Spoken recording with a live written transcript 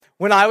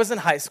When I was in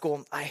high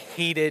school, I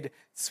hated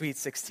Sweet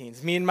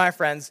 16s. Me and my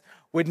friends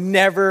would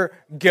never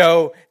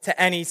go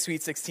to any Sweet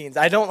 16s.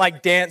 I don't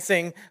like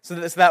dancing, so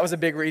that was a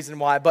big reason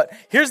why. But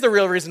here's the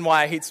real reason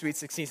why I hate Sweet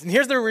 16s. And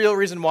here's the real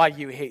reason why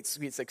you hate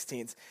Sweet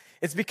 16s.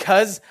 It's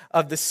because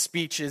of the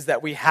speeches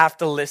that we have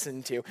to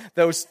listen to.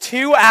 Those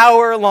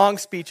 2-hour-long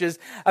speeches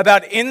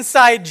about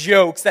inside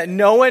jokes that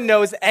no one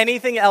knows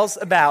anything else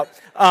about.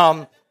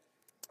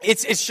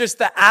 It's just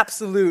the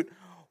absolute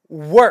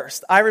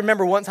worst. I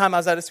remember one time I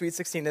was at a Sweet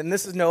 16, and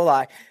this is no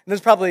lie, and this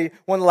is probably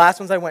one of the last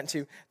ones I went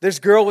to. This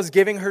girl was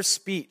giving her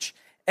speech,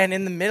 and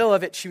in the middle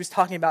of it, she was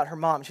talking about her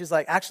mom. She's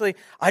like, actually,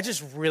 I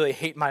just really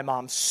hate my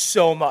mom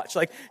so much.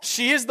 Like,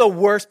 she is the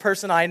worst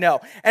person I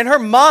know. And her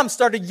mom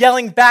started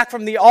yelling back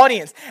from the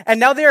audience, and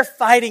now they're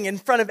fighting in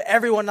front of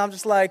everyone, and I'm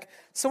just like,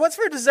 so what's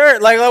for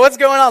dessert? Like, what's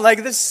going on? Like,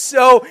 this is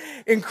so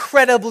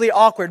incredibly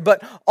awkward.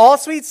 But all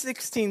Sweet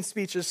 16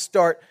 speeches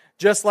start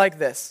just like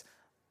this.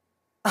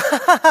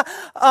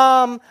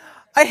 I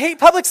hate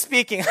public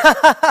speaking.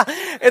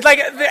 It's like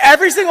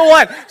every single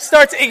one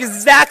starts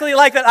exactly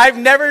like that. I've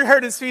never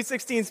heard a Sweet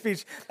 16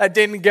 speech that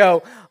didn't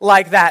go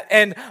like that.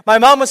 And my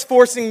mom was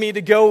forcing me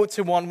to go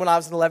to one when I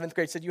was in 11th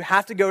grade. She said, you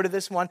have to go to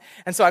this one.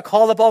 And so I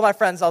called up all my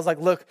friends. I was like,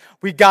 look,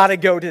 we got to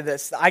go to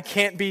this. I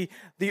can't be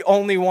the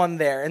only one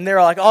there. And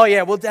they're like, oh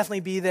yeah, we'll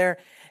definitely be there.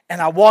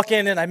 And I walk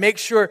in and I make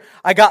sure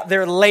I got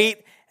there late.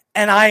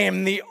 And I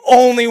am the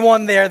only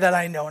one there that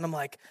I know. And I'm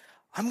like,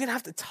 I'm going to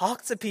have to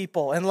talk to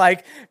people and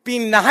like be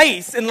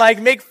nice and like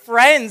make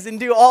friends and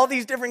do all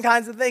these different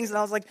kinds of things. And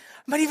I was like,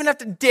 I might even have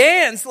to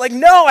dance. Like,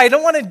 no, I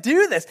don't want to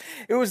do this.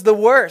 It was the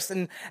worst.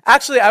 And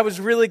actually, I was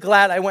really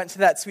glad I went to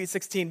that Sweet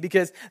 16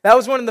 because that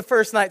was one of the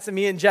first nights that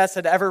me and Jess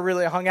had ever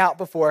really hung out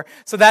before.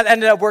 So that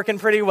ended up working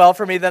pretty well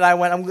for me that I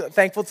went. I'm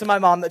thankful to my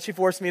mom that she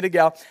forced me to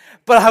go.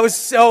 But I was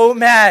so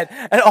mad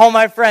at all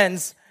my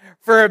friends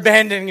for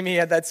abandoning me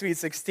at that Sweet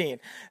 16.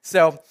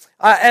 So,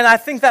 and I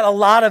think that a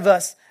lot of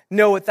us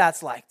know what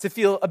that's like, to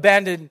feel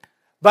abandoned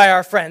by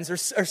our friends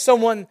or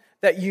someone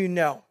that you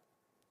know.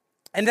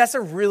 And that's a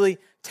really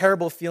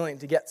terrible feeling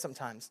to get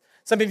sometimes.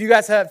 Some of you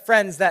guys have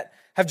friends that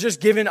have just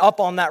given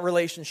up on that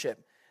relationship.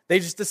 They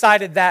just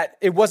decided that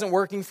it wasn't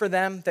working for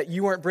them, that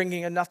you weren't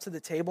bringing enough to the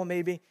table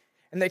maybe,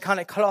 and they kind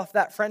of cut off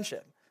that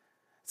friendship.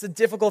 It's a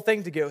difficult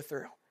thing to go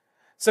through.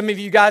 Some of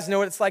you guys know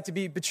what it's like to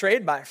be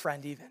betrayed by a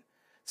friend even.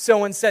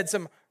 Someone said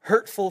some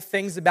hurtful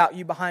things about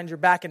you behind your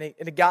back and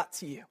it got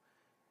to you.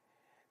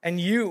 And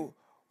you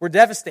were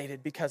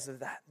devastated because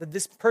of that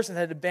this person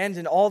had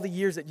abandoned all the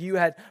years that you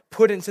had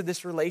put into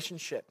this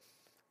relationship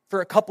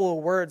for a couple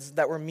of words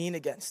that were mean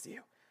against you.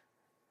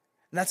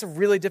 And that's a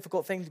really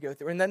difficult thing to go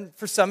through. And then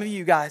for some of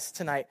you guys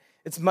tonight,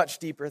 it's much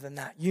deeper than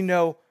that. You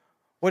know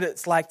what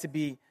it's like to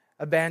be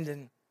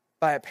abandoned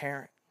by a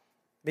parent.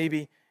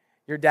 Maybe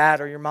your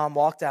dad or your mom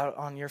walked out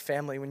on your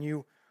family when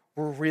you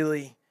were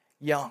really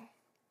young.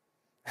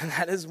 And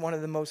that is one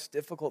of the most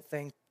difficult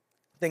things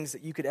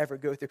that you could ever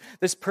go through.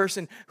 This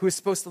person who is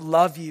supposed to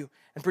love you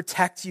and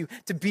protect you,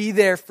 to be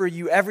there for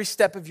you every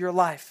step of your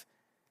life,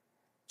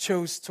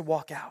 chose to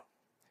walk out.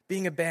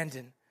 Being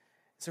abandoned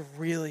is a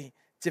really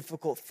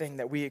difficult thing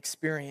that we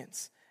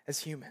experience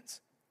as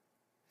humans.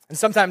 And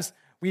sometimes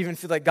we even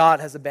feel like God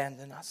has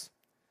abandoned us.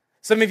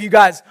 Some of you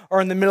guys are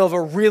in the middle of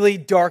a really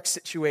dark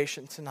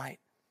situation tonight,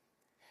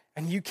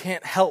 and you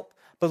can't help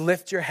but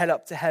lift your head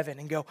up to heaven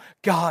and go,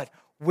 God,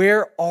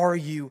 where are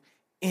you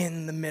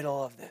in the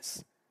middle of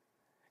this?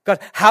 God,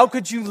 how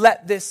could you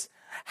let this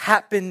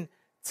happen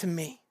to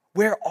me?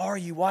 Where are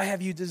you? Why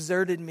have you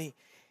deserted me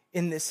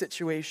in this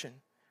situation?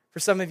 For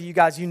some of you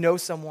guys, you know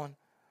someone,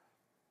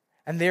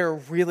 and they're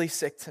really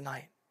sick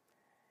tonight.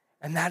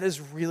 And that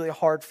is really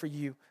hard for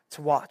you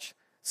to watch.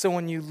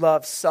 Someone you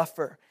love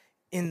suffer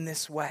in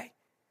this way.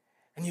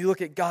 And you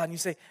look at God and you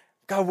say,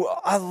 God,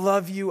 I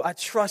love you, I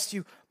trust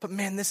you, but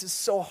man, this is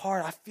so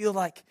hard. I feel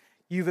like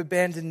you've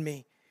abandoned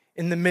me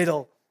in the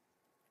middle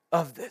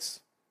of this.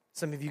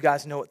 Some of you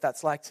guys know what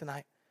that's like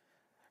tonight.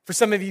 For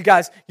some of you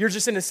guys, you're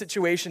just in a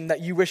situation that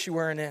you wish you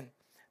weren't in,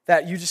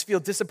 that you just feel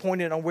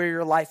disappointed on where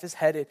your life is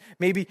headed.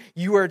 Maybe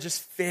you are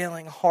just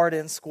failing hard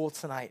in school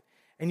tonight,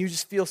 and you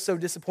just feel so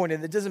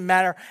disappointed. It doesn't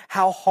matter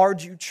how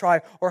hard you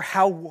try or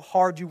how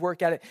hard you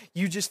work at it.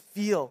 You just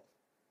feel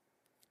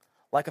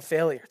like a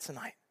failure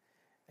tonight,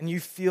 and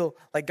you feel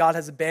like God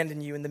has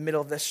abandoned you in the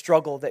middle of this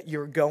struggle that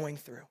you're going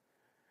through.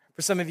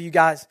 For some of you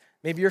guys,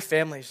 maybe your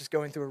family is just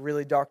going through a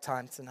really dark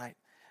time tonight.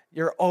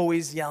 You're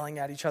always yelling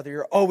at each other.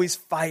 You're always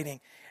fighting.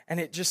 And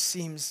it just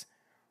seems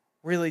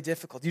really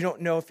difficult. You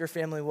don't know if your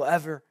family will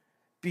ever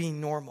be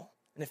normal.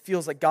 And it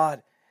feels like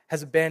God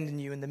has abandoned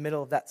you in the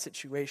middle of that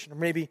situation. Or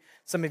maybe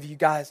some of you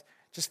guys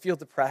just feel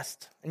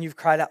depressed. And you've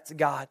cried out to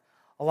God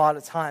a lot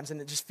of times. And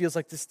it just feels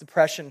like this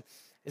depression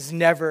is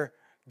never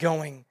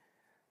going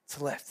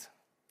to lift.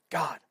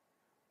 God,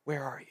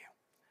 where are you?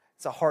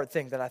 It's a hard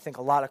thing that I think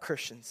a lot of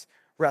Christians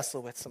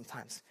wrestle with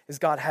sometimes. Is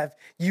God, have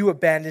you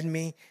abandoned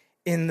me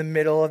in the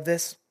middle of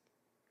this?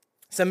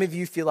 Some of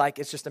you feel like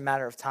it's just a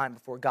matter of time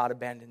before God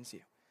abandons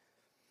you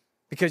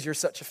because you're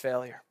such a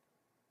failure,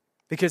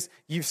 because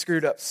you've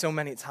screwed up so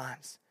many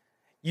times.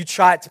 You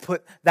try to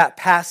put that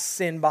past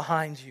sin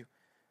behind you,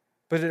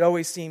 but it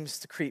always seems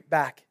to creep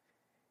back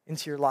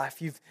into your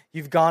life.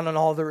 You've gone on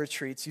all the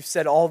retreats. You've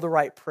said all the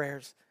right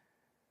prayers,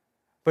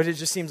 but it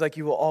just seems like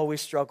you will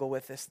always struggle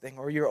with this thing,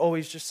 or you're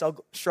always just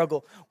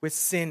struggle with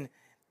sin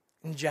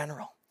in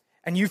general.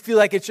 And you feel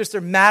like it's just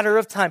a matter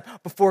of time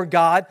before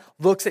God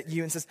looks at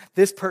you and says,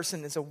 this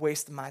person is a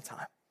waste of my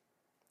time.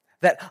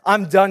 That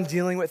I'm done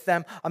dealing with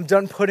them. I'm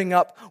done putting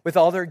up with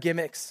all their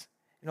gimmicks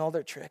and all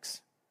their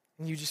tricks.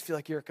 And you just feel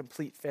like you're a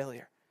complete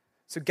failure.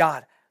 So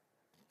God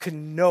could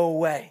no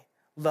way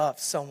love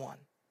someone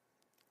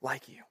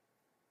like you.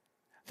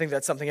 I think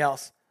that's something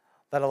else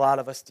that a lot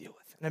of us deal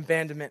with. And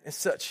abandonment is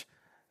such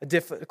a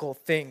difficult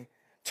thing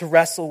to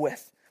wrestle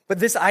with. But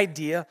this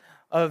idea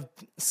of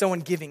someone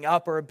giving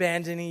up or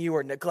abandoning you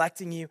or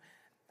neglecting you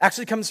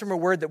actually comes from a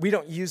word that we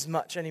don't use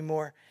much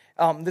anymore.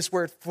 This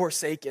word,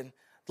 forsaken.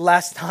 The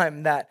last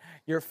time that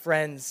your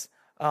friends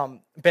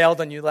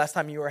bailed on you, last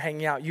time you were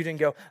hanging out, you didn't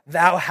go,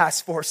 thou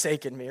hast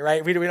forsaken me,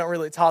 right? We don't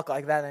really talk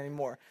like that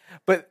anymore.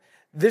 But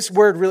this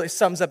word really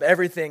sums up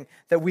everything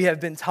that we have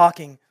been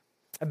talking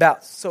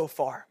about so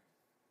far.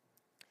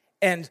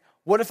 And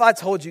what if I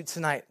told you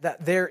tonight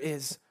that there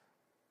is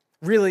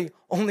really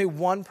only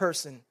one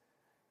person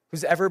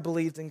who's ever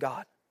believed in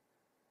God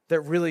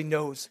that really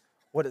knows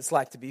what it's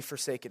like to be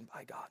forsaken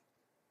by God?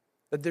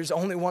 That there's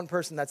only one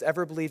person that's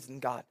ever believed in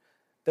God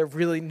that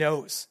really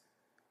knows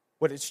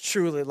what it's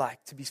truly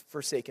like to be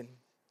forsaken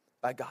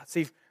by God.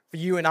 See, for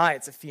you and I,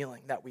 it's a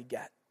feeling that we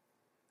get.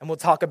 And we'll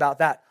talk about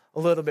that a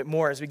little bit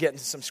more as we get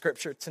into some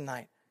scripture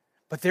tonight.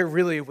 But there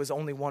really was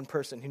only one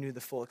person who knew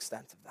the full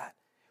extent of that,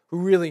 who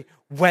really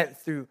went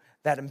through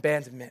that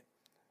abandonment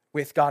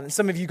with God. And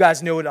some of you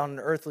guys know it on an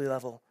earthly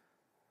level,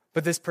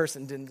 but this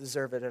person didn't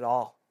deserve it at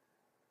all.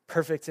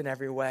 Perfect in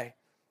every way,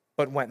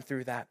 but went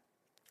through that.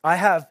 I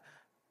have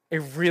a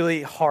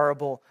really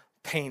horrible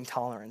pain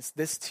tolerance.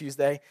 This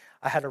Tuesday,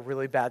 I had a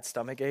really bad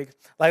stomach ache,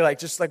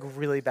 just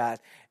really bad.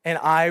 And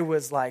I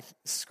was like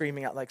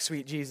screaming out like,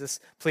 sweet Jesus,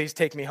 please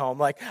take me home.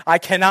 Like, I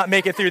cannot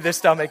make it through this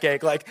stomach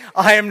ache. Like,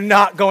 I am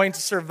not going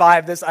to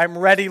survive this. I'm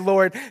ready,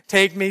 Lord.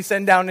 Take me,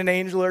 send down an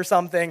angel or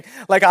something.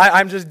 Like,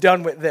 I'm just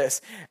done with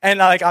this. And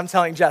like, I'm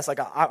telling Jess, like,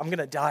 I'm going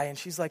to die. And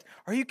she's like,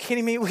 are you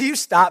kidding me? Will you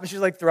stop? And she's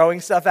like throwing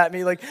stuff at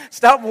me. Like,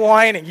 stop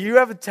whining. You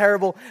have a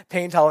terrible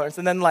pain tolerance.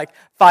 And then like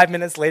 5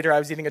 minutes later, I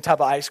was eating a tub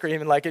of ice cream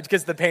and like,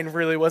 because the pain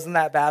really wasn't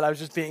that bad. I was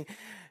just being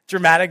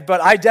dramatic,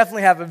 but I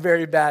definitely have a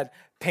very bad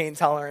pain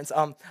tolerance.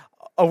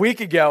 A week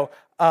ago,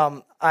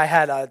 I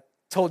had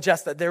told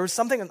Jess that there was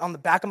something on the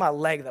back of my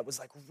leg that was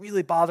like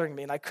really bothering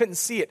me, and I couldn't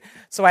see it.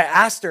 So I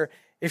asked her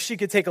if she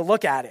could take a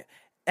look at it,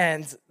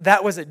 and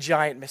that was a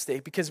giant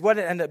mistake because what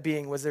it ended up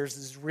being was there's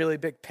this really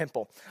big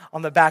pimple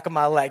on the back of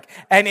my leg,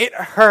 and it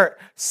hurt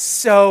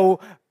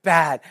so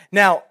bad.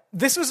 Now,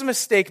 this was a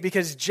mistake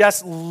because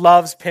Jess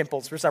loves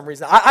pimples for some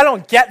reason. I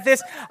don't get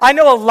this. I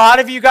know a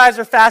lot of you guys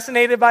are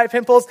fascinated by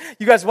pimples.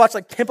 You guys watch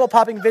like pimple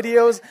popping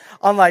videos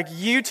on like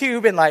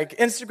YouTube and like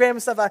Instagram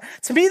and stuff.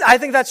 To me, I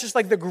think that's just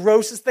like the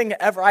grossest thing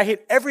ever. I hate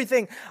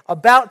everything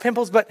about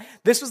pimples, but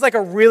this was like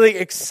a really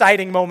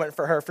exciting moment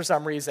for her for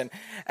some reason.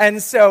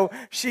 And so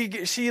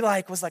she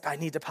like was like, I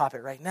need to pop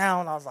it right now.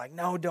 And I was like,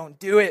 no, don't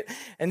do it.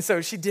 And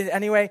so she did it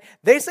anyway.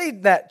 They say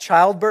that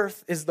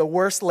childbirth is the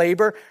worst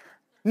labor.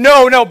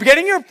 No,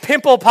 getting your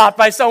pimple popped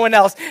by someone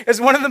else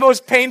is one of the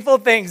most painful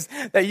things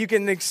that you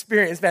can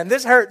experience, man.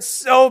 This hurt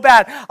so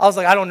bad. I was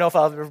like, I don't know if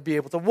I'll ever be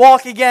able to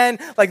walk again.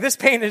 Like, this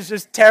pain is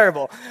just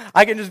terrible.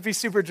 I can just be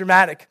super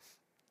dramatic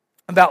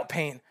about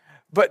pain.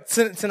 But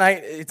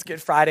tonight, it's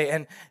Good Friday,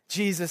 and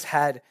Jesus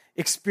had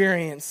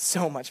experienced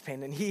so much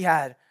pain, and he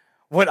had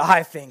what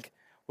I think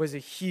was a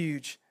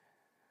huge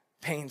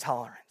pain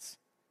tolerance.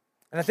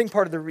 And I think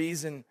part of the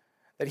reason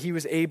that he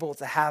was able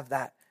to have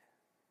that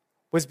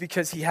was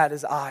because he had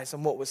his eyes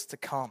on what was to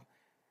come.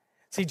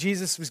 See,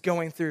 Jesus was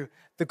going through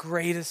the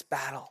greatest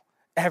battle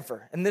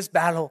ever. And this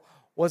battle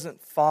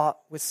wasn't fought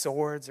with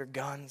swords or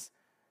guns.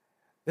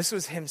 This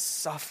was him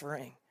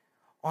suffering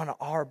on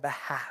our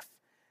behalf.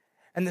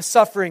 And the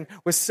suffering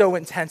was so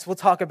intense. We'll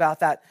talk about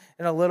that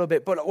in a little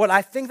bit. But what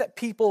I think that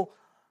people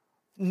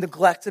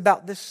neglect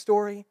about this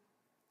story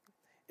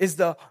is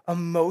the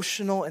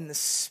emotional and the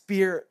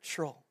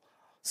spiritual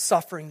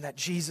suffering that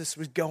Jesus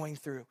was going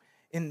through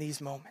in these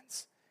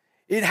moments.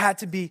 It had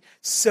to be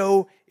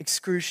so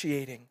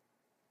excruciating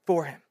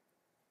for him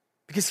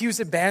because he was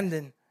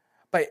abandoned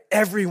by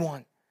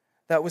everyone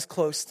that was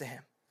close to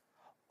him.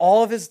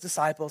 All of his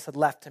disciples had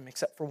left him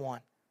except for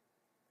one.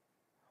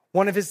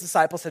 One of his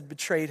disciples had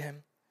betrayed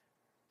him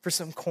for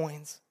some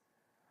coins.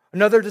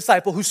 Another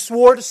disciple who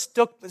swore to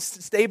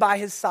stay by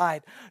his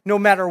side no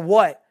matter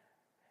what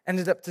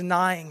ended up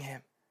denying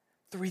him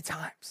 3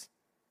 times.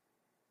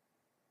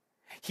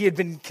 He had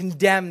been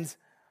condemned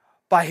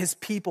by his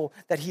people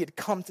that he had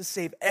come to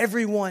save.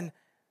 Everyone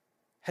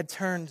had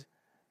turned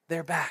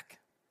their back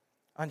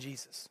on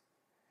Jesus.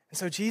 And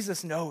so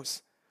Jesus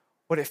knows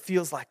what it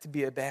feels like to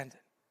be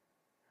abandoned.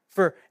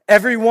 For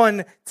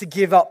everyone to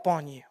give up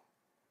on you.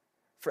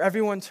 For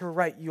everyone to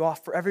write you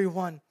off. For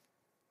everyone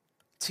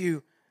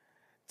to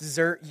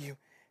desert you.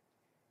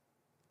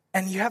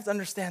 And you have to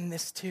understand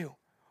this too.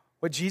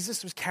 What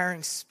Jesus was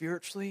carrying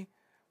spiritually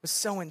was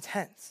so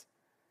intense.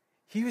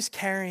 He was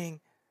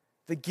carrying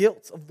the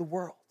guilt of the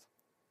world.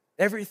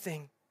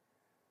 Everything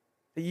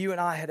that you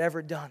and I had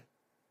ever done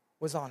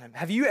was on him.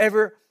 Have you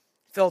ever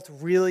felt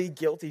really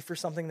guilty for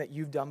something that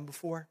you've done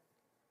before?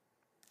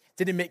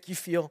 Did it make you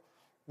feel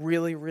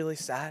really, really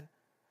sad?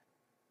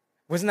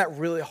 Wasn't that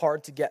really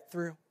hard to get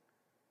through?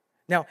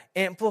 Now,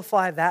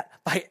 amplify that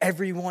by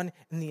everyone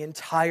in the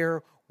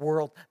entire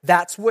world.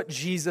 That's what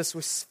Jesus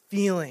was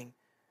feeling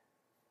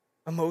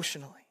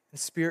emotionally and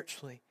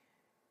spiritually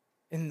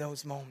in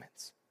those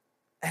moments,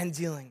 and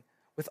dealing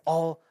with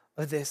all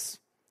of this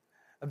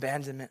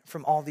abandonment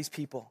from all these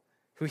people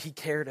who he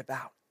cared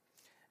about.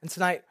 And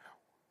tonight,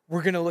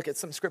 we're going to look at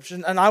some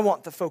scriptures, and I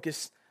want the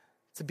focus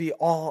to be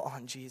all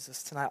on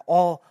Jesus tonight,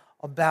 all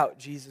about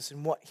Jesus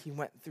and what he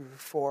went through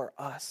for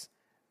us.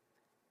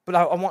 But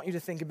I want you to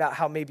think about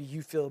how maybe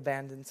you feel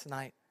abandoned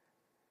tonight,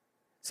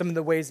 some of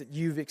the ways that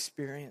you've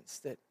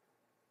experienced it.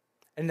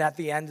 And at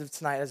the end of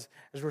tonight, as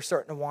we're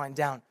starting to wind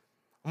down,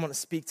 I want to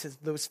speak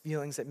to those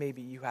feelings that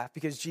maybe you have,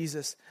 because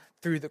Jesus,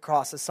 through the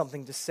cross, has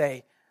something to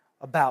say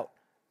about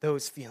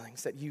those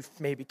feelings that you've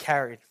maybe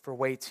carried for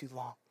way too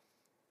long.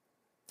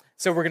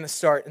 So we're going to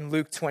start in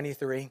Luke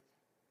 23.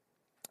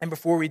 And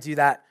before we do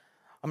that,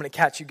 I'm going to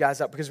catch you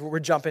guys up because we're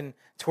jumping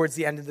towards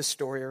the end of the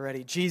story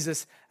already.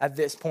 Jesus, at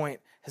this point,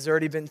 has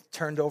already been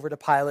turned over to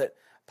Pilate.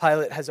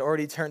 Pilate has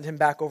already turned him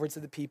back over to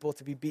the people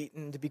to be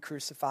beaten, to be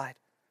crucified.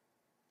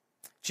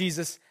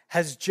 Jesus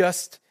has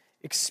just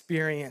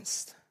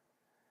experienced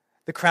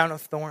the crown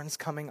of thorns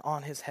coming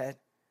on his head.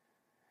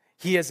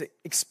 He has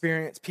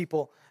experienced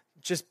people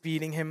just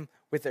beating him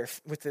with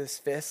his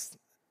fists,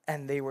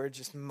 and they were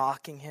just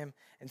mocking him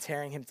and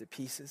tearing him to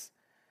pieces.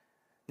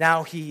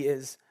 Now he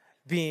is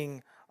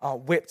being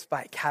whipped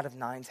by a cat of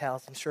nine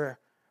tails. I'm sure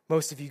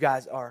most of you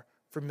guys are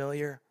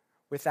familiar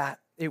with that.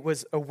 It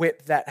was a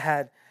whip that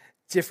had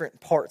different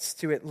parts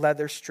to it,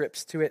 leather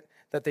strips to it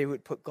that they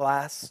would put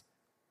glass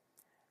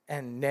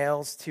and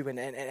nails to, and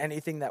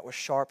anything that was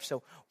sharp.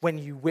 So when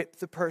you whipped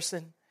the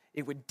person,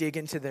 it would dig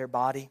into their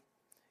body.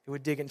 It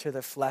would dig into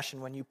their flesh,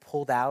 and when you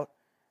pulled out,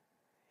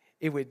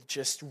 it would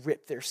just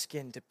rip their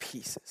skin to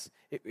pieces.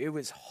 It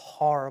was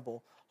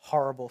horrible,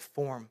 horrible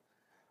form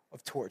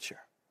of torture.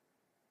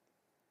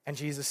 And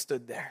Jesus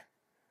stood there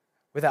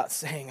without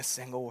saying a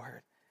single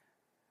word,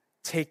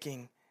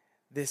 taking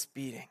this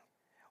beating,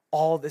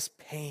 all this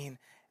pain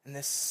and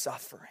this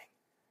suffering.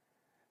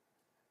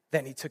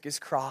 Then he took his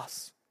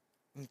cross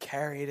and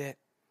carried it,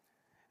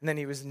 and then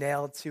he was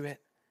nailed to it.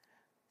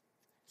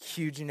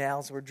 Huge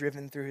nails were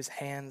driven through his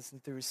hands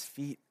and through his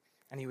feet,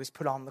 and he was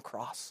put on the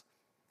cross,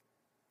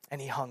 and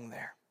he hung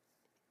there.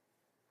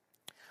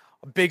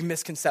 A big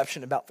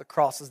misconception about the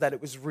cross is that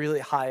it was really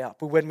high up.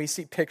 But when we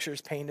see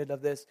pictures painted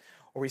of this,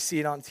 or we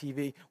see it on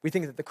TV, we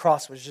think that the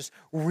cross was just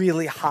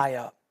really high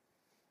up.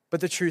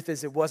 But the truth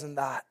is, it wasn't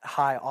that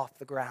high off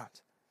the ground.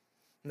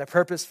 And the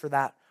purpose for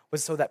that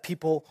was so that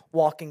people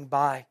walking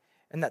by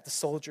and that the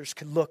soldiers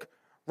could look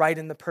right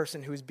in the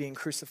person who was being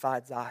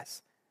crucified's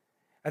eyes.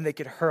 And they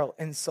could hurl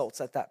insults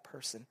at that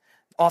person.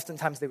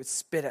 Oftentimes they would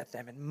spit at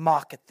them and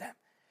mock at them.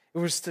 It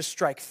was to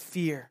strike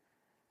fear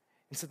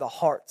into the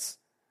hearts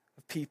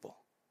of people,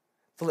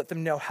 to let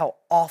them know how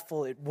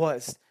awful it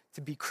was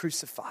to be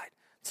crucified,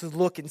 to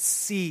look and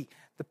see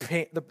the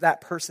pain,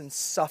 that person's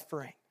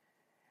suffering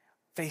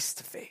face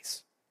to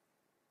face.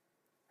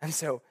 And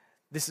so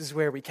this is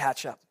where we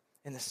catch up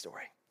in the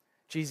story.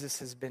 Jesus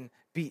has been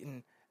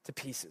beaten to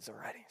pieces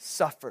already,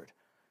 suffered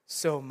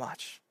so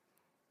much.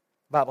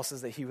 The Bible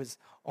says that he was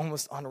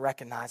almost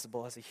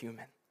unrecognizable as a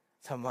human,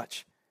 so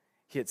much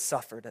he had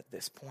suffered at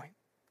this point.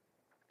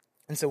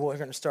 And so we're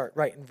going to start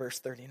right in verse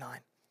 39.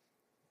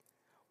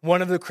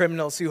 One of the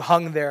criminals who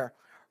hung there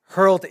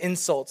hurled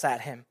insults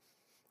at him.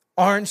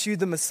 "Aren't you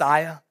the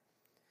Messiah?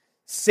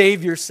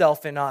 Save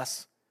yourself and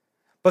us."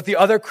 But the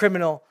other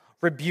criminal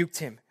rebuked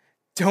him.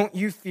 "Don't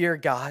you fear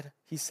God,"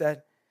 he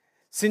said,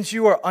 "since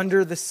you are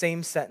under the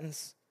same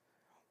sentence.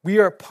 We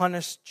are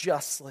punished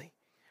justly,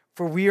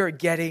 for we are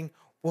getting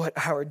what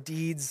our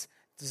deeds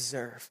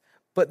deserve.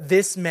 But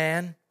this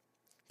man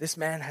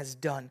has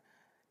done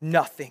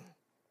nothing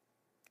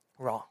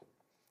wrong."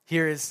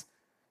 Here is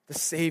the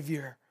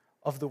Savior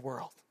of the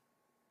world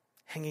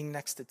hanging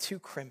next to two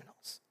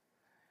criminals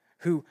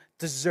who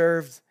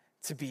deserved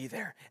to be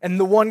there. And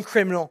the one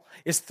criminal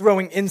is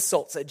throwing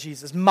insults at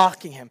Jesus,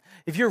 mocking him.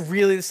 If you're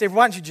really the Savior,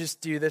 why don't you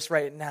just do this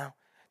right now?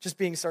 Just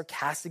being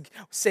sarcastic,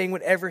 saying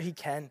whatever he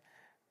can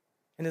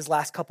in his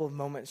last couple of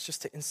moments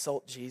just to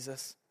insult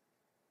Jesus.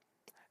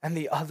 And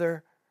the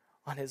other,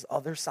 on his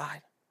other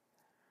side,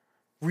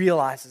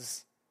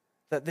 realizes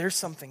that there's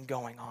something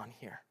going on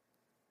here.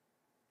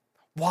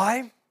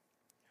 Why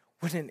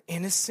would an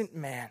innocent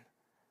man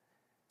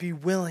be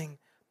willing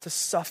to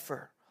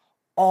suffer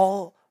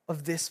all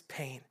of this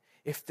pain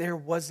if there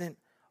wasn't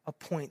a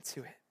point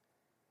to it?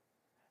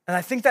 And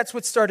I think that's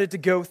what started to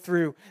go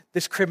through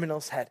this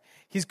criminal's head.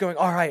 He's going,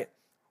 all right,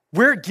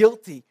 we're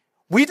guilty.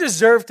 We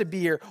deserve to be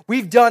here.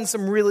 We've done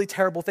some really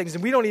terrible things,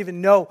 and we don't even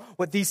know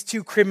what these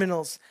two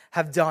criminals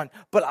have done.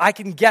 But I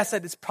can guess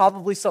that it's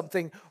probably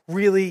something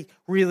really,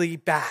 really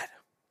bad.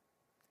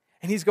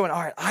 And he's going,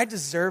 all right, I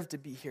deserve to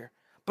be here.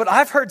 But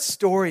I've heard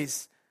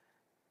stories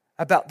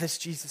about this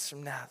Jesus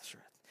from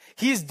Nazareth.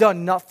 He's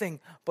done nothing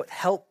but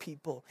help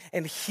people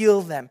and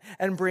heal them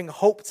and bring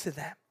hope to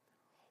them.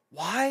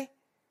 Why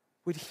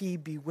would he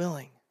be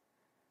willing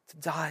to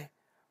die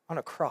on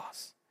a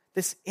cross?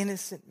 This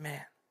innocent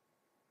man.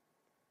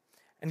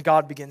 And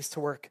God begins to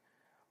work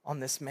on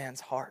this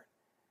man's heart.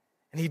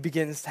 And he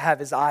begins to have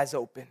his eyes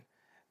open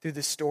through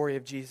the story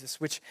of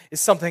Jesus, which is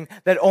something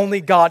that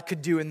only God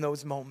could do in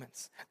those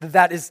moments.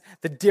 That is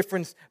the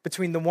difference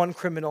between the one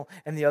criminal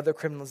and the other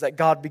criminals, that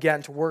God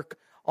began to work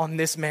on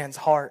this man's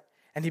heart.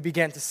 And he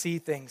began to see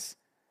things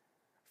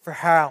for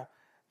how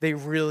they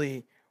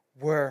really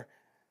were.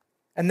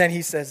 And then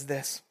he says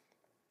this.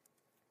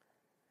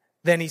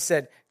 Then he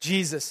said,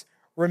 Jesus,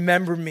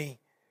 remember me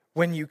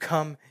when you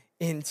come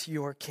into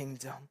your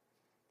kingdom.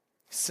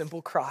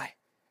 Simple cry,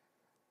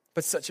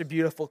 but such a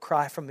beautiful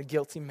cry from the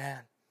guilty man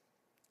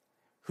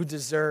who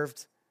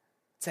deserved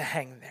to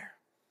hang there,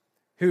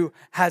 who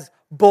has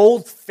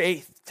bold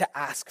faith to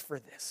ask for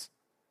this.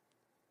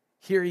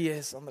 Here he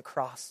is on the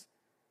cross,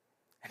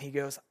 and he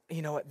goes,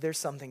 you know what, there's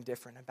something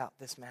different about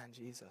this man,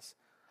 Jesus.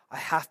 I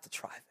have to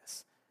try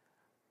this.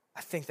 I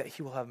think that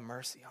he will have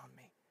mercy on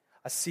me.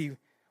 I see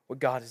what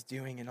God is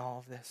doing in all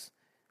of this.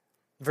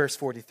 Verse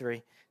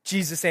 43,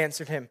 Jesus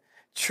answered him,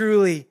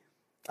 truly,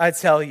 I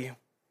tell you,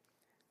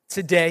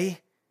 today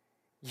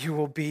you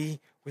will be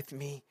with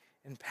me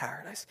in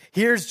paradise.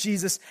 Here's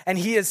Jesus, and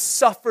he has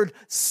suffered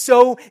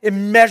so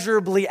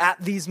immeasurably at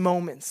these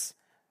moments.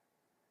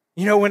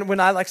 You know, when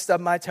I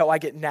stub my toe, I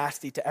get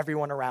nasty to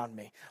everyone around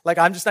me.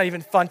 I'm just not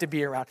even fun to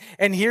be around.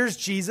 And here's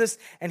Jesus,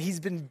 and he's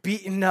been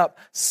beaten up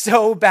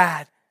so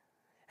bad.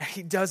 And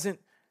he doesn't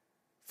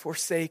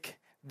forsake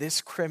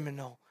this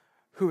criminal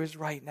who is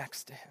right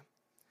next to him.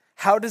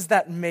 How does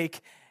that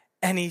make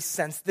any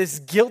sense? This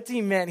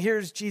guilty man,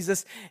 here's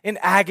Jesus in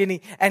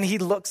agony, and he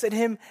looks at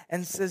him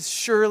and says,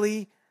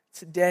 surely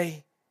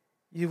today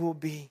you will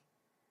be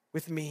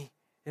with me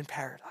in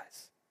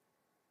paradise.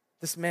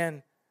 This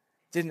man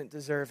didn't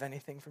deserve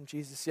anything from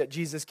Jesus, yet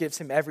Jesus gives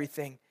him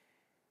everything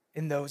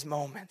in those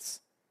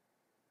moments.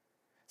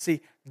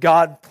 See,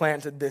 God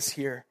planted this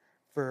here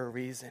for a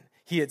reason.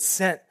 He had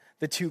sent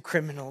the two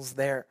criminals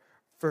there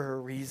for a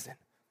reason.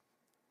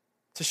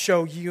 To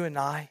show you and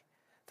I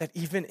that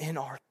even in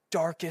our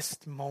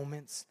darkest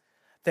moments,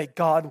 that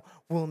God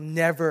will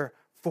never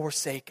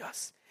forsake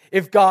us.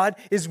 If God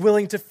is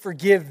willing to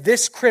forgive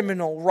this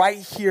criminal right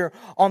here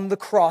on the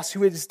cross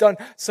who has done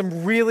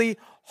some really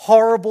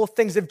horrible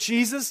things, if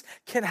Jesus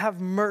can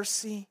have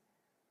mercy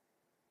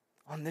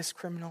on this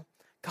criminal,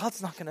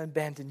 God's not going to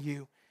abandon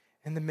you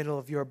in the middle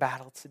of your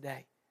battle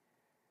today.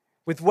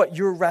 With what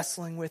you're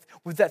wrestling with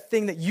that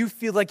thing that you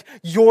feel like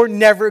you're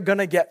never going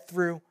to get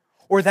through,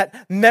 or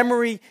that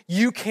memory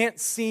you can't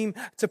seem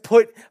to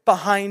put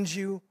behind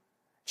you,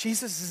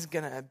 Jesus isn't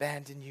going to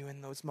abandon you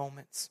in those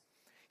moments.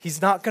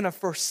 He's not going to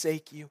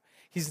forsake you.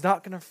 He's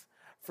not going to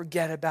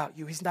forget about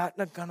you. He's not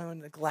going to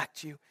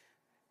neglect you.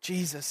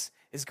 Jesus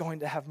is going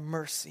to have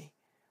mercy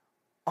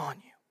on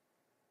you.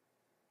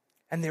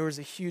 And there was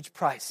a huge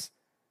price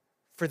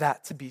for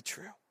that to be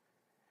true.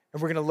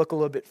 And we're going to look a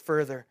little bit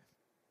further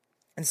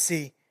and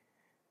see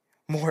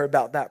more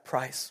about that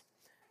price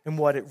and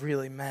what it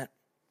really meant.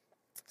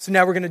 So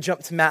now we're going to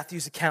jump to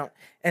Matthew's account.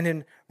 And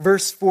in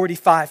verse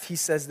 45, he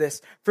says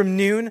this, from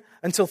noon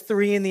until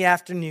 3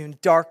 p.m,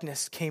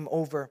 darkness came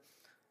over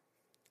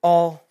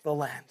all the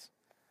land.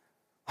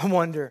 I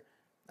wonder,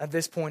 at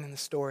this point in the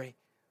story,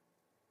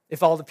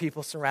 if all the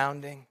people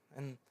surrounding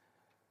and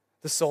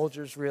the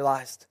soldiers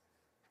realized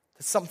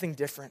that something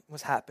different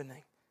was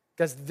happening.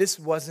 Because this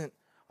wasn't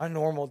a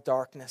normal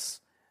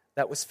darkness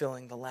that was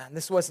filling the land.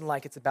 This wasn't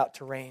like it's about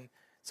to rain,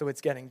 so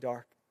it's getting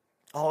dark.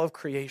 All of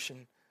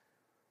creation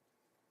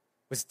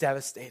was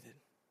devastated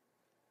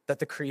that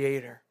the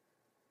Creator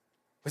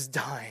was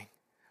dying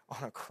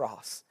on a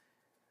cross.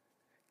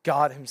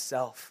 God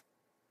himself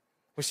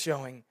was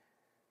showing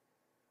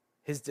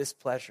his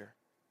displeasure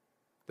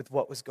with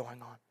what was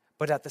going on.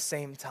 But at the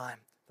same time,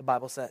 the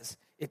Bible says,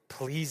 it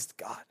pleased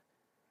God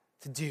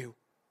to do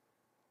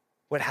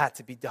what had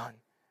to be done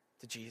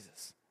to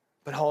Jesus.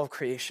 But all of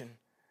creation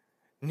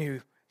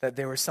knew that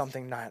there was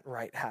something not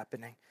right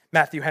happening.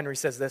 Matthew Henry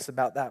says this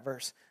about that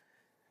verse.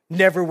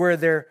 Never were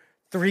there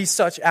 3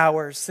 such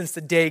hours since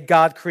the day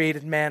God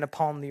created man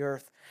upon the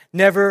earth.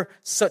 Never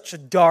such a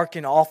dark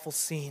and awful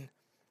scene.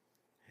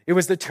 It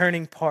was the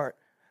turning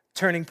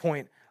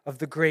point of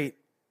the great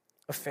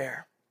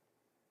affair.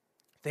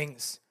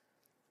 Things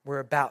were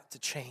about to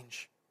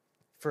change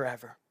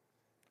forever.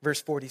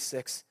 Verse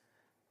 46.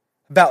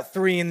 About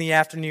 3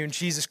 p.m,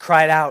 Jesus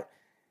cried out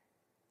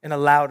in a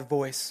loud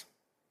voice,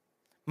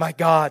 my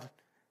God,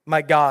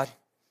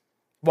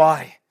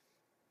 why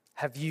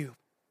have you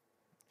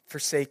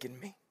forsaken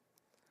me?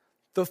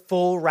 The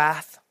full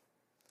wrath,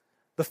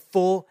 the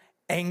full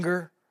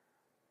anger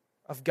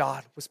of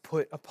God was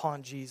put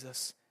upon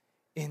Jesus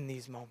in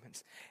these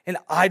moments. And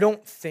I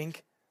don't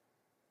think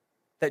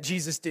that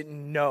Jesus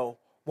didn't know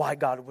why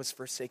God was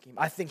forsaking him.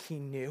 I think he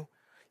knew.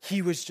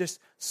 He was just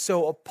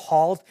so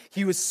appalled.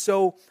 He was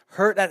so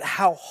hurt at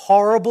how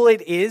horrible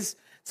it is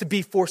to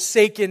be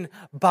forsaken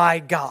by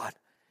God.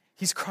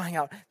 He's crying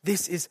out,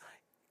 this is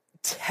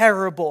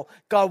terrible.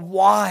 God,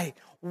 why?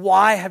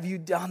 Why have you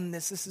done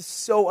this? This is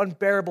so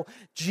unbearable.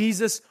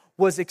 Jesus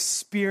was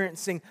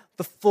experiencing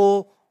the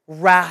full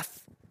wrath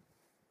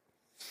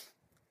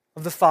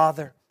of the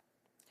Father.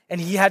 And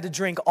he had to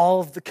drink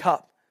all of the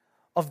cup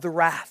of the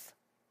wrath.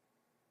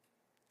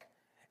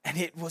 And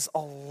it was a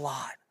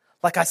lot.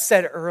 Like I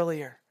said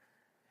earlier,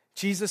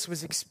 Jesus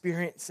was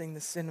experiencing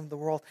the sin of the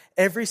world.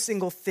 Every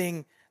single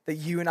thing that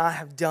you and I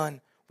have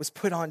done was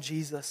put on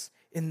Jesus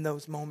in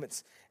those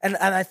moments. And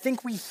I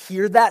think we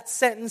hear that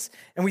sentence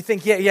and we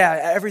think, yeah,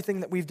 everything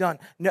that we've done.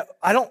 No,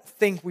 I don't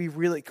think we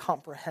really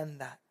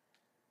comprehend that.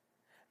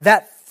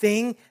 That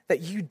thing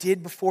that you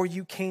did before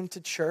you came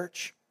to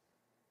church,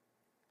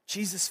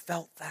 Jesus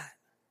felt that.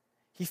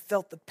 He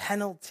felt the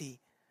penalty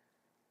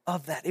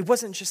of that. It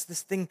wasn't just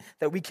this thing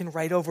that we can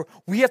write over.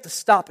 We have to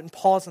stop and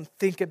pause and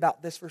think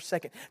about this for a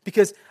second,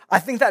 because I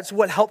think that's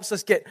what helps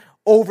us get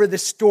over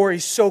this story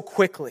so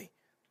quickly.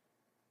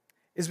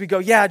 Is we go,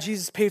 yeah,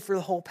 Jesus paid for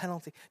the whole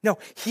penalty. No,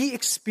 he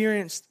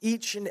experienced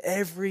each and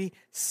every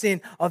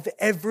sin of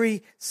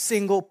every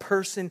single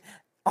person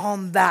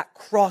on that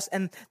cross,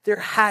 and there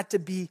had to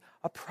be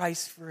a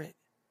price for it.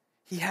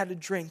 He had to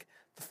drink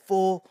the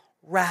full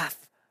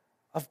wrath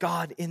of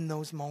God in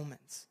those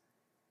moments.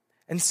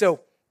 And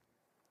so,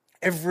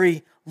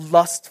 every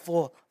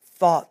lustful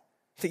thought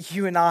that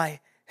you and I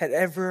had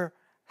ever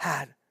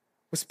had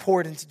was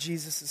poured into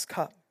Jesus'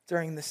 cup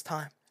during this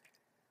time.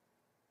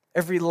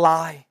 Every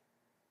lie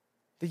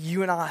that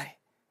you and I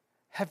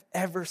have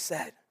ever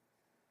said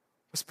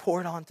was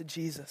poured onto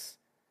Jesus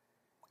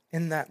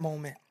in that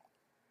moment.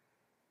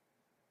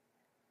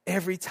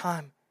 Every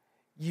time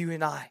you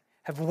and I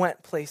have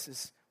went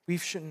places we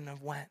shouldn't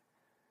have went.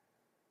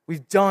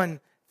 We've done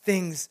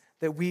things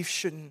that we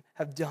shouldn't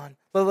have done.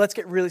 But let's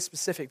get really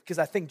specific, because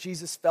I think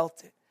Jesus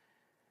felt it.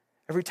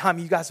 Every time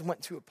you guys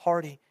went to a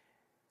party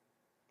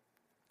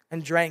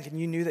and drank and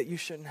you knew that you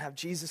shouldn't have,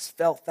 Jesus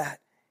felt that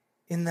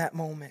in that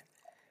moment.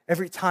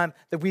 Every time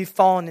that we've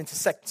fallen into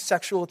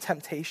sexual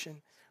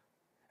temptation,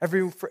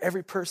 for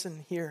every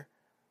person here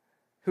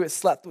who has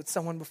slept with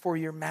someone before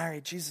you're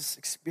married, Jesus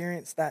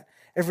experienced that.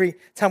 Every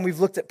time we've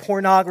looked at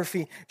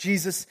pornography,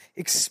 Jesus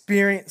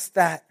experienced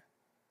that.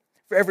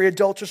 For every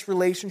adulterous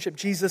relationship,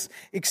 Jesus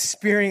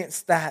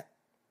experienced that.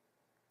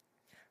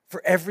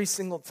 For every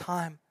single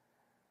time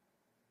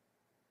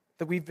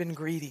that we've been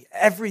greedy,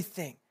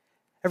 everything.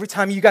 Every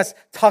time you guys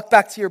talk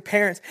back to your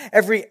parents,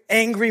 every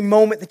angry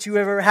moment that you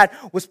ever had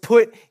was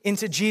put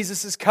into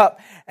Jesus'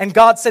 cup. And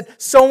God said,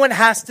 someone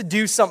has to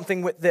do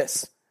something with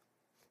this.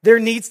 There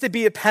needs to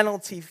be a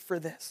penalty for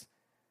this.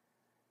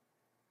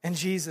 And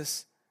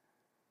Jesus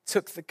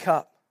took the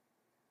cup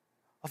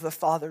of the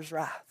Father's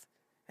wrath,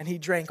 and he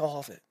drank all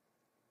of it.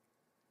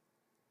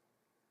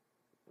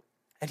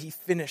 And he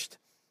finished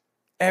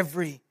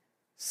every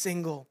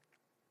single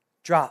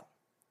drop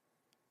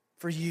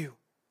for you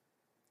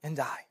and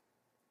I.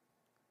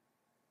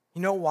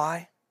 You know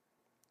why?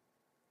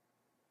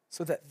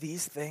 So that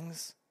these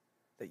things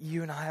that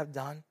you and I have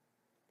done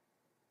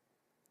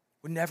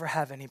would never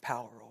have any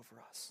power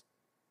over us.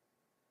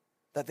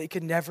 That they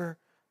could never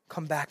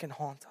come back and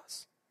haunt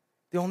us.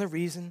 The only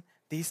reason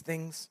these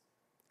things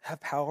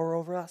have power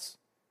over us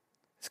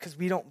is because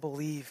we don't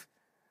believe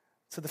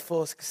to the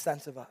fullest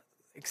extent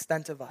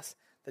of us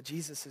that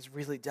Jesus has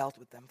really dealt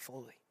with them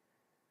fully.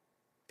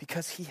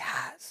 Because he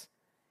has.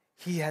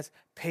 He has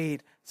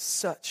paid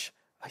such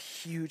a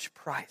huge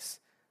price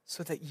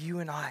so that you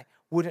and I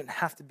wouldn't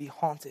have to be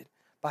haunted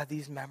by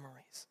these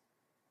memories.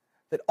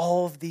 That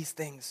all of these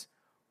things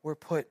were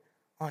put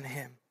on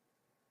him.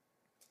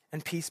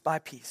 And piece by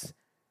piece,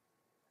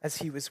 as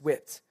he was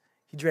whipped,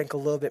 he drank a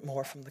little bit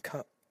more from the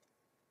cup.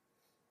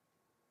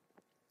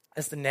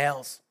 As the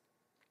nails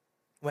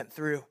went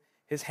through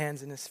his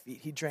hands and his feet,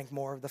 he drank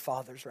more of the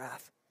Father's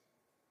wrath.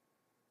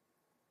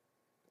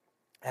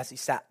 As he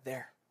sat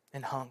there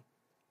and hung,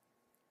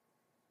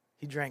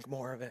 he drank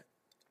more of it.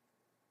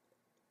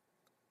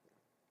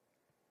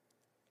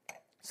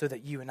 So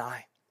that you and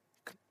I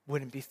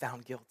wouldn't be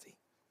found guilty.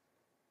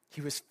 He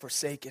was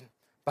forsaken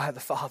by the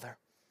Father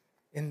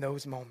in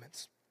those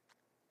moments.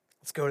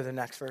 Let's go to the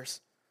next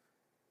verse.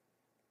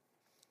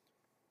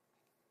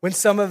 When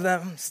some of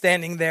them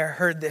standing there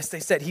heard this,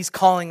 they said, he's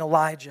calling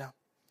Elijah.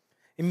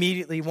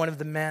 Immediately one of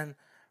the men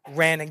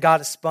ran and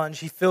got a sponge.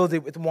 He filled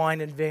it with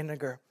wine and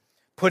vinegar,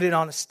 put it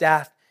on a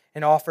staff,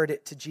 and offered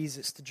it to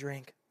Jesus to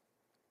drink.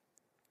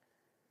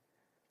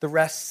 The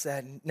rest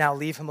said, now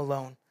leave him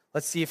alone.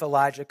 Let's see if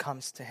Elijah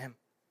comes to him.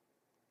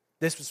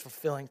 This was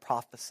fulfilling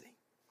prophecy.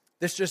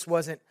 This just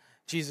wasn't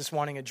Jesus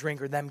wanting a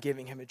drink or them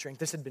giving him a drink.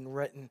 This had been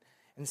written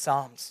in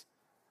Psalms,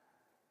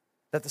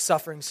 that the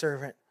suffering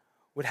servant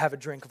would have a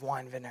drink of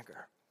wine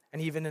vinegar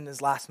And even in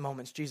his last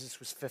moments, Jesus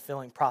was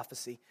fulfilling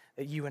prophecy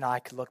that you and I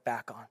could look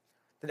back on.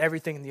 That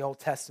everything in the Old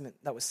Testament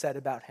that was said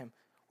about him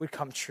would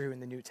come true in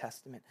the New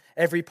Testament.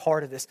 Every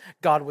part of this,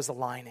 God was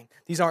aligning.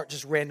 These aren't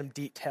just random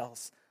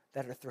details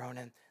that are thrown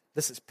in.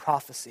 This is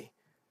prophecy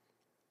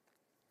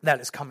that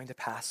is coming to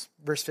pass.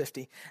 Verse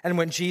 50, and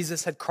when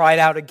Jesus had cried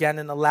out again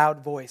in a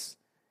loud voice,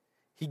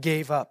 he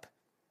gave up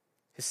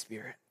his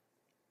spirit.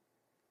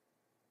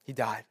 He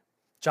died.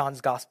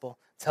 John's gospel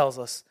tells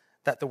us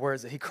that the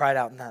words that he cried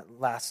out in that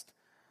last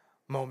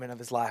moment of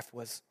his life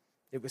was,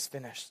 it was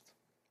finished.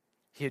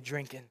 He had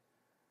drinking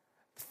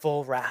the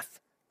full wrath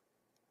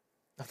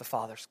of the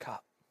Father's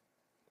cup.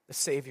 The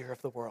Savior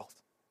of the world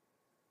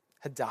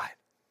had died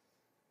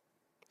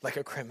like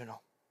a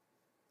criminal,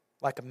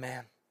 like a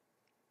man,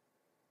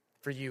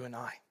 for you and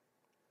I,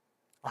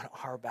 on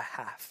our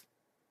behalf,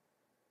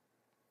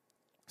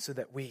 so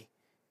that we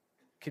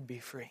could be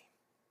free.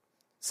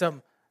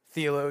 Some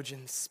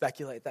theologians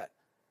speculate that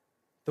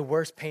the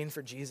worst pain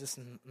for Jesus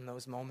in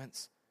those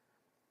moments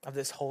of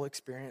this whole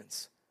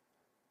experience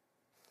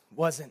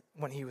wasn't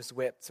when he was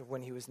whipped or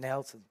when he was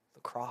nailed to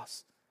the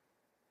cross.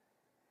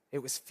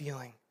 It was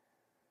feeling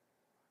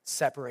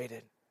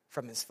separated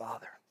from his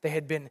Father. They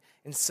had been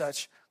in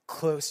such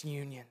close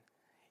union.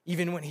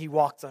 Even when he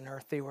walked on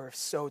earth, they were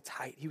so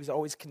tight. He was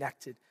always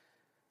connected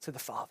to the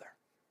Father.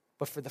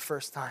 But for the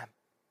first time,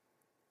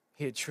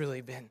 he had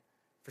truly been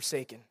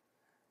forsaken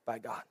by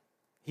God.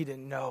 He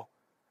didn't know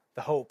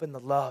the hope and the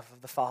love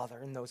of the Father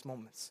in those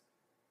moments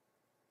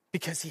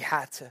because he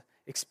had to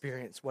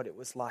experience what it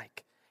was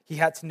like. He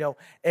had to know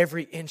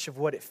every inch of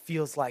what it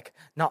feels like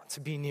not to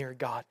be near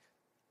God.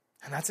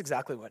 And that's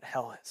exactly what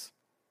hell is.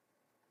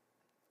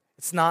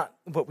 It's not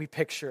what we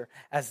picture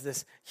as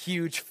this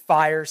huge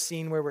fire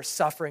scene where we're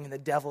suffering and the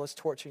devil is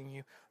torturing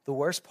you. The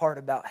worst part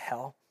about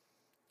hell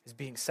is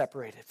being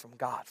separated from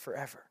God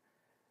forever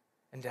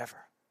and ever.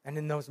 And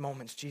in those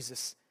moments,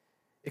 Jesus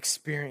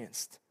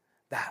experienced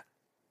that.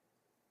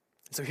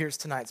 So here's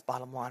tonight's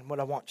bottom line.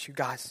 What I want you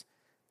guys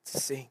to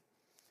see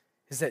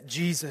is that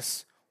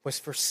Jesus was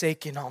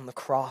forsaken on the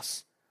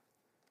cross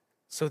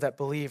so that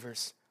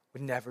believers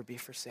would never be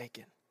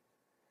forsaken.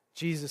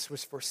 Jesus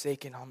was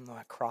forsaken on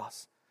that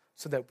cross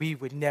so that we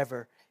would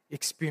never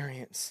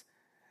experience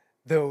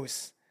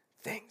those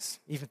things.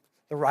 Even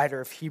the writer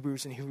of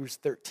Hebrews in Hebrews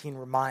 13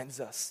 reminds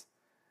us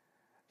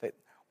that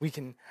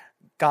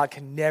God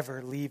can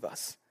never leave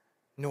us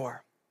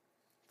nor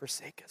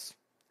forsake us.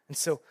 And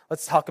so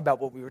let's talk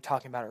about what we were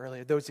talking about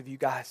earlier. Those of you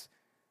guys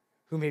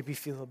who maybe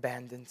feel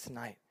abandoned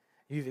tonight,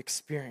 you've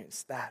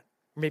experienced that.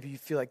 Maybe you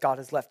feel like God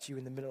has left you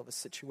in the middle of a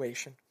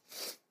situation.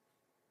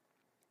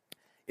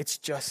 It's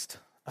just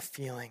a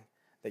feeling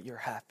that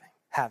you're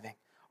having.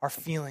 Our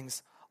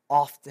feelings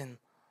often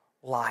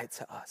lie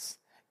to us.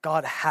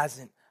 God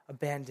hasn't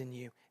abandoned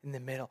you in the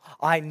middle.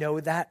 I know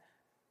that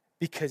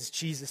because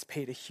Jesus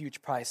paid a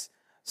huge price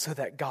so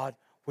that God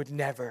would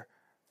never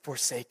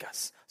forsake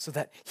us, so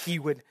that he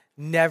would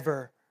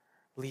never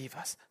leave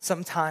us.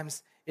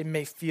 Sometimes it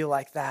may feel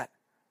like that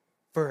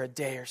for a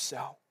day or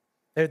so.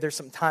 There's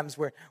some times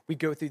where we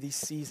go through these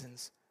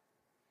seasons.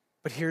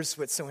 But here's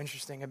what's so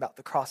interesting about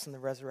the cross and the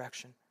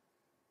resurrection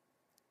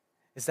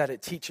is that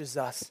it teaches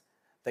us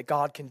that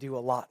God can do a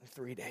lot in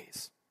 3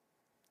 days.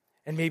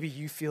 And maybe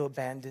you feel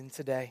abandoned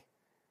today.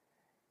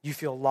 You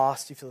feel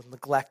lost. You feel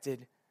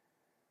neglected.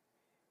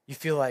 You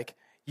feel like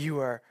you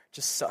are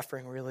just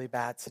suffering really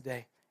bad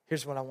today.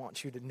 Here's what I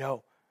want you to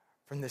know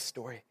from this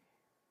story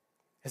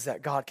is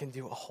that God can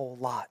do a whole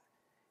lot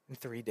in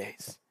 3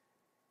 days.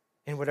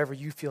 In whatever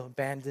you feel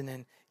abandoned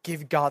in,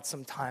 give God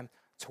some time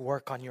to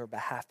work on your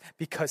behalf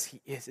because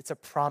he is. It's a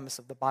promise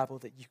of the Bible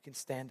that you can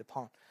stand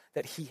upon,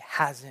 that he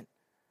hasn't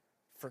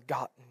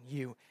forgotten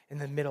you in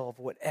the middle of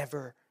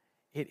whatever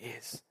it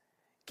is.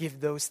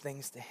 Give those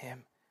things to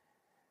him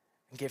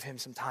and give him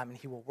some time and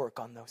he will work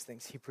on those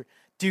things. He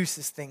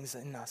produces things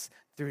in us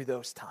through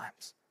those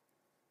times.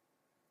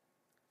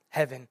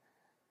 Heaven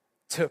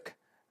took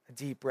a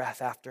deep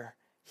breath after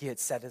he had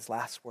said his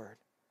last word.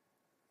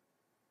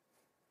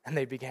 And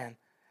they began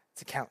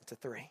to count to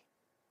 3.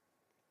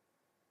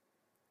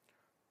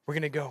 We're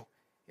going to go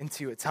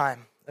into a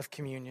time of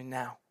communion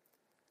now,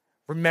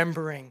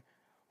 remembering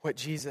what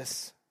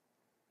Jesus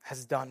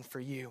has done for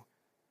you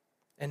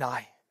and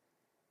I.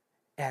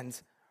 And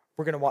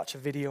we're going to watch a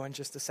video in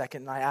just a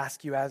second, and I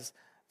ask you as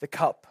the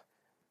cup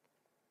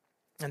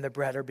and the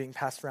bread are being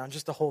passed around,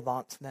 just to hold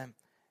on to them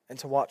and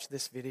to watch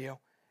this video.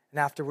 And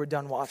after we're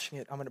done watching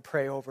it, I'm going to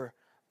pray over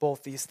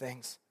both these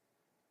things.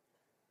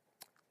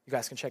 You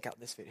guys can check out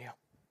this video.